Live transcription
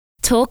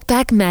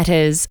Talkback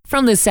Matters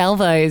from the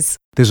Salvos.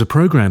 There's a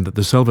program that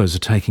the Salvos are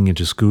taking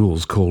into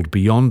schools called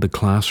Beyond the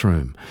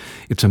Classroom.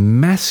 It's a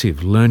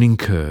massive learning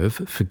curve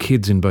for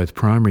kids in both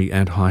primary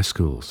and high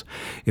schools.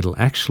 It'll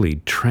actually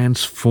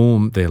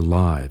transform their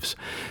lives.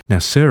 Now,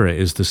 Sarah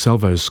is the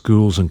Salvos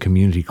Schools and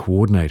Community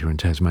Coordinator in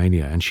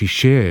Tasmania, and she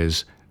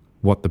shares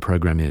what the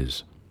program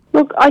is.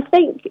 Look, I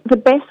think the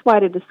best way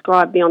to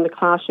describe Beyond the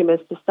Classroom is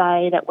to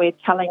say that we're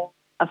telling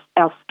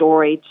our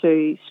story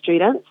to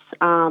students,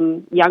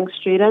 young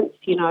students,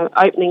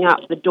 opening up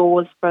the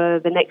doors for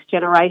the next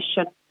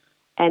generation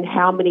and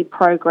how many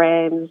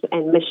programs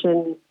and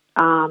missions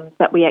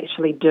that we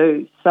actually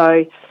do.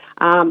 So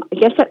I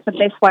guess that's the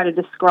best way to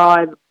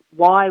describe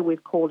why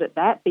we've called it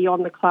that.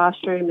 Beyond the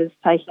Classroom is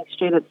taking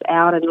students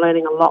out and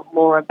learning a lot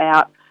more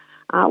about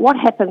what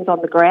happens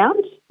on the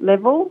ground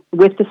level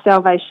with the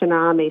Salvation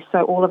Army.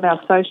 So all of our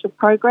social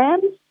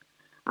programs.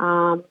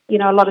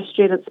 A lot of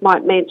students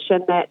might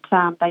mention that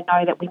they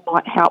know that we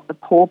might help the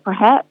poor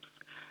perhaps,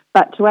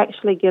 but to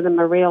actually give them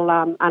a real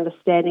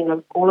understanding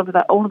of all of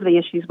the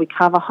issues we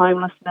cover: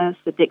 homelessness,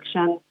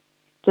 addiction,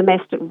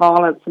 domestic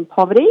violence and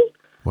poverty.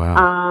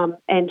 Wow.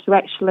 And to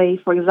actually,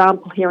 for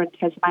example, here in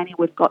Tasmania,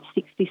 we've got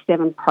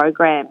 67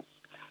 programs.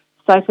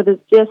 So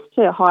just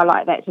to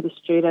highlight that to the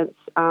students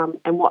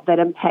and what that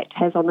impact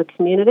has on the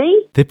community.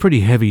 They're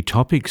pretty heavy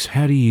topics.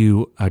 How do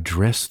you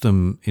address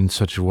them in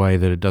such a way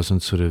that it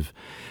doesn't sort of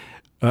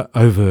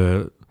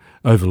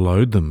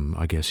overload them,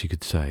 I guess you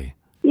could say?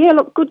 Yeah,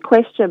 look, good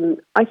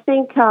question. I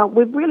think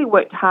we've really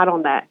worked hard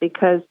on that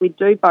because we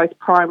do both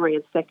primary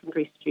and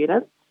secondary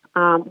students.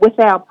 With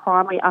our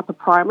upper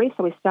primary,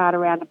 so we start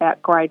around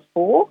about grade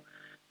 4.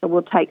 So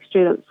we'll take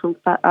students from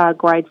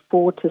grade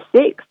 4 to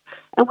 6,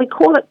 and we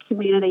call it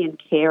community and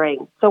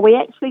caring. So we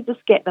actually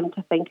just get them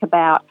to think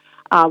about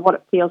what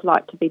it feels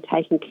like to be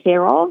taken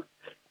care of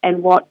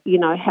and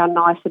how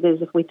nice it is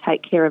if we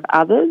take care of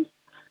others.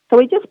 So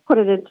we just put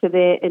it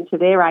into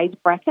their age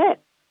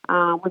bracket.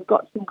 We've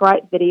got some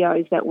great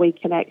videos that we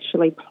can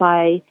actually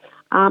play,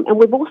 and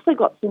we've also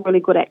got some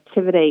really good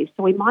activities.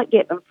 So we might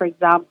get them, for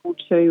example,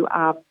 to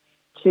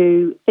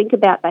think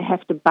about they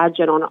have to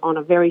budget on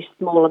a very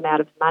small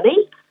amount of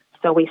money.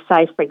 So we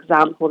say, for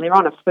example, they're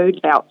on a food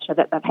voucher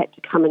that they've had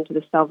to come into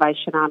the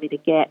Salvation Army to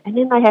get, and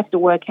then they have to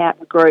work out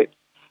in groups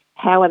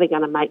how are they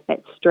going to make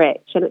that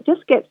stretch. And it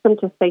just gets them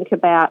to think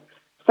about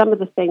some of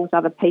the things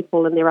other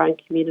people in their own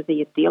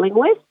community are dealing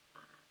with.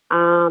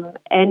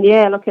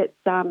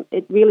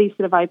 It really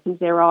sort of opens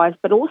their eyes,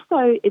 but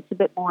also it's a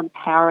bit more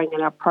empowering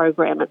in our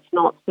program. It's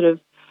not sort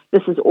of,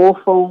 this is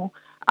awful.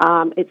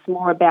 It's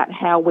more about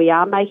how we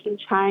are making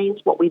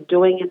change, what we're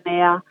doing in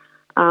there.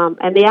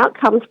 And the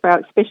outcomes for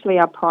especially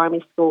our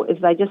primary school is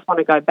they just want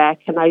to go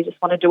back and they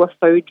just want to do a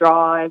food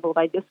drive, or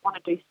they just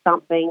want to do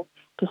something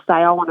to say,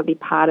 I want to be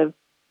part of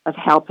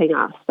helping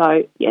us.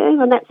 So,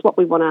 and that's what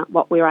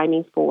we're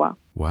aiming for.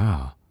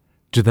 Wow.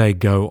 Do they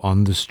go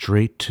on the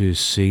street to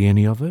see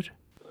any of it?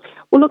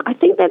 Well, look, I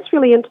think that's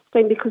really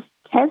interesting because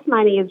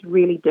Tasmania is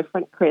really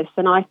different, Chris.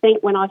 And I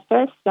think when I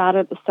first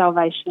started the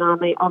Salvation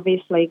Army,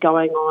 obviously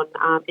going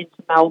on into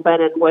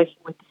Melbourne and working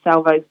with the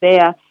Salvos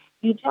there,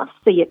 you just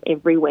see it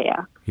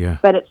everywhere. Yeah.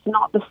 But it's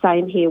not the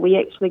same here. We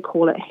actually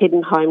call it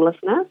hidden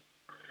homelessness.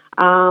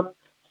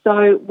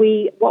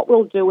 What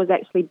we'll do is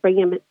actually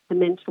bring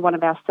them into one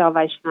of our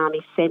Salvation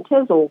Army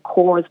centres, or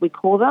core as we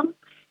call them,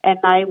 and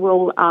they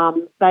will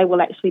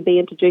actually be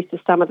introduced to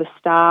some of the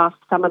staff,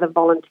 some of the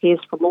volunteers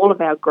from all of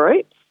our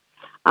groups,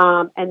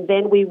 and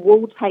then we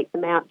will take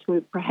them out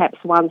to perhaps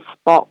one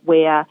spot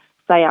where,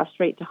 say, our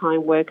street to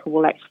home worker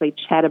will actually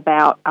chat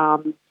about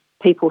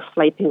people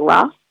sleeping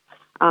rough,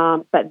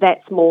 but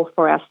that's more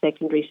for our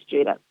secondary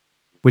students.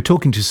 We're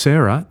talking to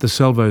Sarah, the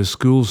Salvos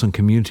Schools and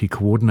Community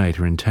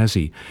Coordinator in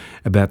Tassie,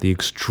 about the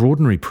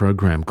extraordinary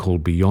program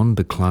called Beyond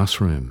the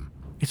Classroom.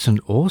 It's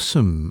an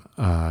awesome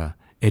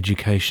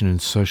education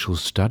and social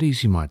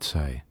studies, you might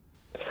say.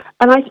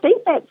 And I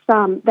think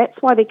that's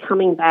why they're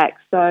coming back.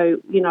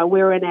 So,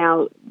 we're in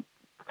our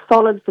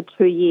solid for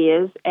 2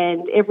 years,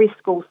 and every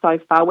school so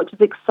far, which is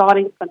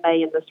exciting for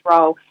me in this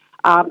role,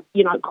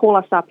 call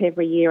us up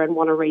every year and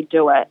want to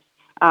redo it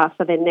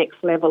for their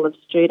next level of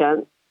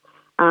students.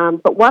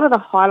 But one of the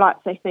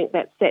highlights, I think,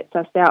 that sets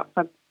us out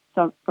from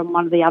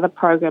one of the other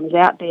programs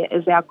out there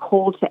is our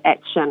call to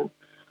action.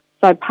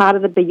 So part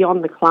of the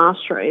Beyond the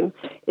Classroom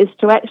is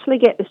to actually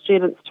get the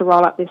students to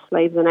roll up their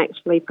sleeves and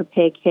actually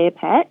prepare care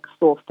packs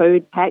or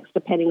food packs,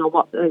 depending on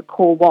what the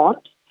core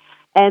want.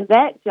 And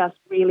that just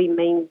really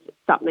means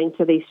something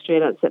to these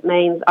students. It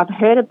means I've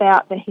heard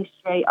about the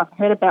history, I've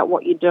heard about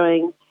what you're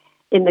doing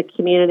in the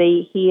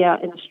community here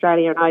in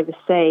Australia and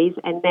overseas,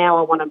 and now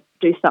I want to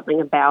do something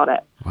about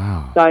it.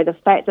 Wow. So the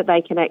fact that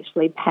they can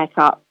actually pack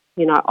up,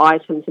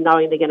 items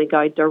knowing they're going to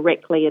go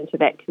directly into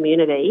that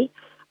community,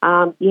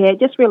 it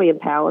just really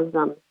empowers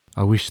them.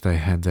 I wish they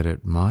had that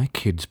at my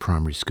kids'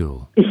 primary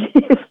school.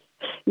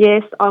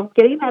 Yes, I'm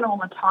getting that all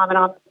the time, and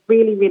I'm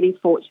really, really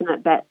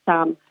fortunate that,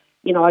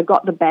 I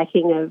got the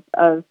backing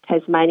of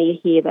Tasmania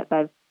here, that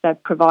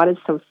they've provided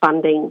some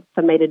funding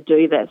for me to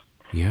do this.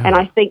 Yeah. And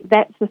I think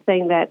that's the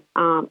thing that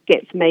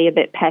gets me a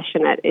bit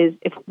passionate is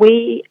if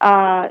we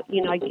are,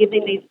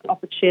 giving these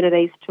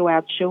opportunities to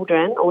our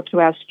children or to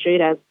our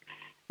students,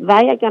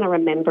 they are going to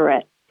remember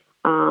it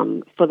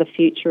for the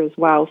future as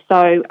well.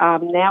 So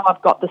now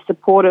I've got the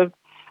support of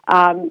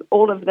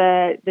all of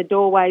the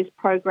Doorways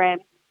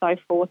programs and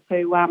so forth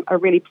who are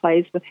really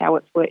pleased with how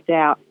it's worked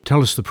out.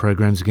 Tell us the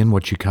programs again,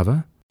 what you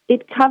cover. We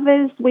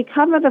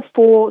cover the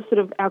four sort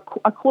of, I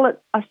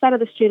say to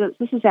the students,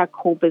 this is our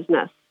core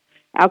business.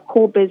 Our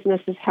core business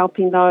is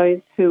helping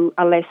those who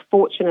are less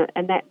fortunate,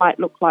 and that might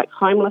look like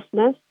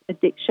homelessness,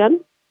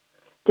 addiction,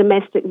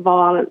 domestic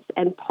violence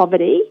and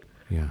poverty.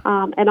 Yeah.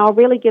 And I'll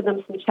really give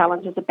them some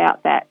challenges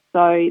about that.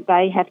 So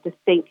they have to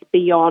think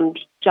beyond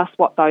just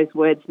what those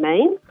words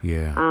mean.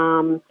 Yeah.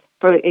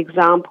 For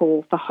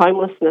example, for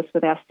homelessness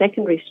with our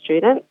secondary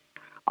students,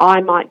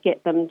 I might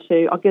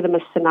I'll give them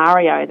a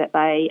scenario that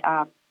they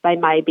have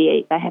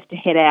to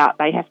head out,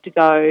 they have to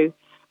go,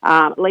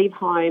 leave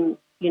home,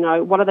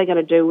 what are they going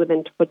to do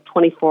within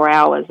 24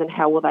 hours and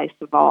how will they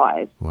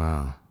survive?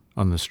 Wow,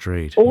 on the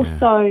street.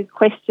 Also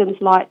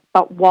questions like,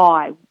 but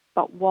why?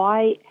 But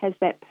why has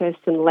that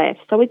person left?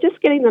 So we're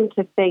just getting them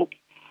to think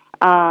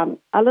a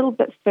little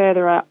bit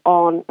further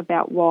on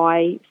about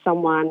why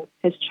someone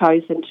has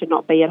chosen to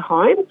not be at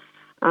home.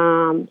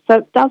 So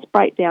it does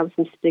break down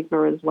some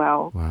stigma as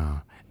well.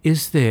 Wow.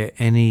 Is there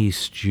any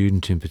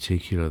student in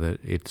particular that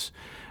it's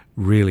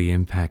really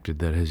impacted,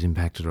 that has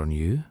impacted on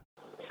you?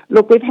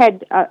 Look, we've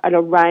had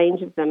a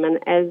range of them, and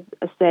as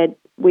I said,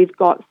 we've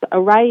got a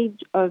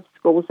range of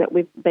schools that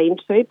we've been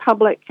to,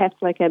 public,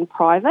 Catholic and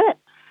private.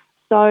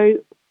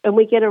 And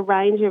we get a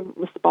range of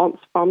response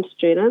from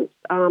students.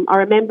 I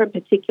remember in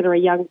particular a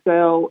young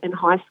girl in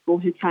high school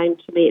who came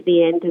to me at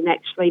the end and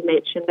actually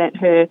mentioned that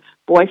her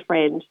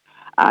boyfriend,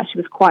 she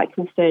was quite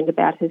concerned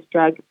about his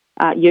drug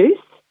use,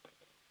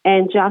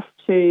 and just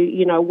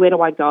to, where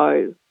do I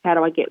go? How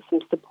do I get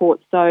some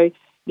support? So,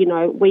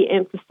 we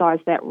emphasise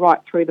that right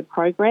through the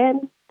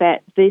program,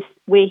 that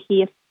we're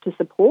here to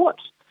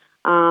support,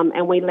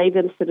 and we leave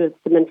them sort of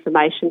some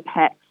information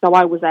packs. So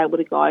I was able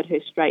to guide her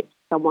straight to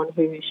someone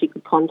who she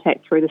could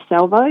contact through the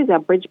Salvos, our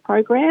bridge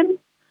program,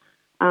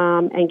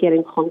 and get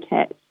in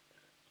contact.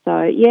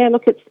 So, yeah,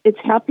 look, it's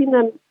helping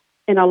them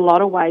in a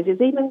lot of ways. There's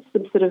even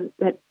some sort of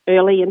that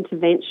early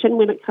intervention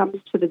when it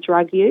comes to the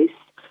drug use.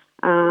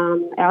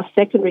 Our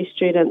secondary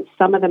students,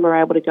 some of them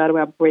are able to go to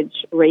our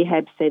Bridge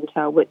Rehab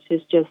Centre, which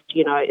is just,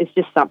 it's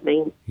just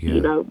something,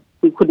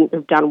 we couldn't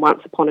have done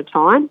once upon a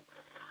time.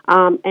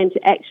 And to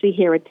actually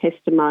hear a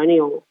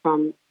testimonial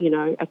from,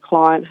 a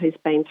client who's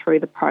been through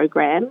the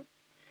program.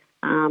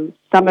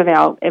 Some of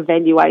our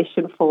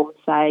evaluation forms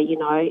say,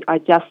 I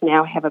just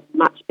now have a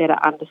much better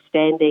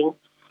understanding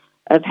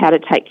of how to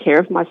take care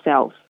of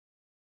myself.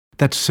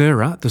 That's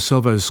Sarah, the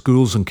Salvos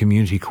Schools and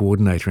Community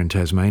Coordinator in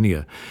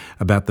Tasmania,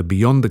 about the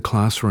Beyond the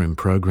Classroom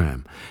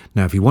program.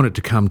 Now, if you want it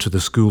to come to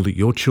the school that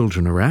your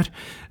children are at,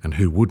 and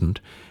who wouldn't,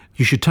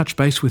 you should touch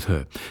base with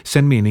her.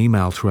 Send me an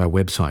email through our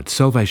website,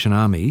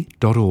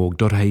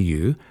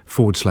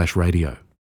 salvationarmy.org.au/radio.